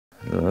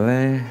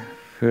Le,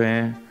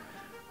 fe,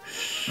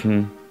 sh,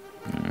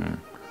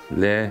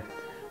 le,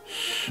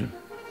 sh.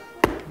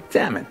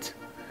 Damn it.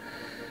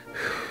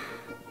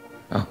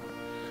 Oh,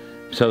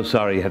 so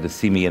sorry you had to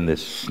see me in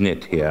this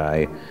snit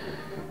here.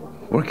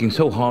 Working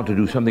so hard to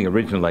do something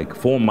original like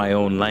form my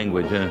own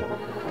language.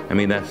 I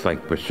mean, that's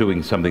like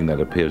pursuing something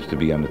that appears to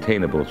be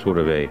unattainable, sort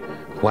of a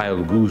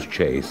wild goose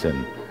chase.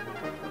 And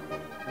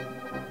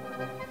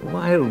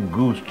wild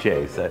goose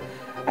chase.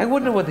 I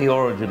wonder what the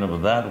origin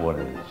of that one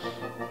is.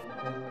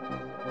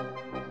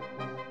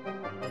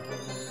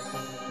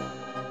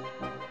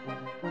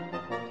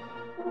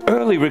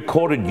 Early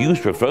recorded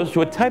use refers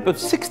to a type of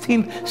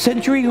 16th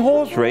century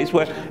horse race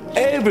where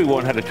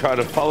everyone had to try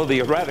to follow the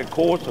erratic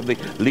course of the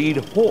lead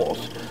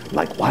horse,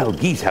 like wild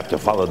geese have to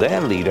follow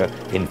their leader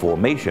in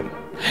formation.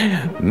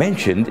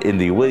 Mentioned in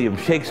the William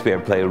Shakespeare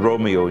play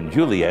Romeo and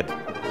Juliet,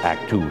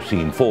 Act 2,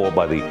 Scene 4,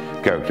 by the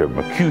character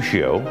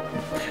Mercutio.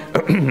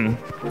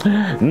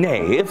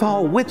 Nay, if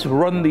our wits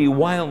run the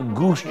wild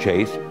goose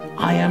chase,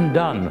 I am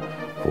done.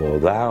 For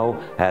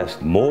thou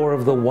hast more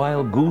of the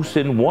wild goose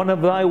in one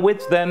of thy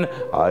wits than,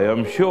 I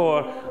am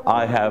sure,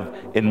 I have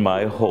in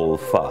my whole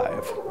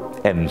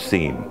 5. End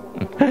scene.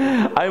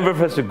 I'm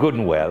Professor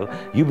Goodenwell.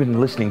 You've been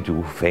listening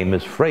to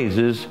Famous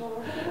Phrases.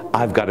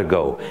 I've got to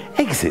go.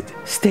 Exit,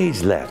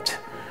 stage left.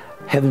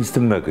 Heavens to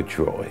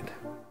Murgatroyd.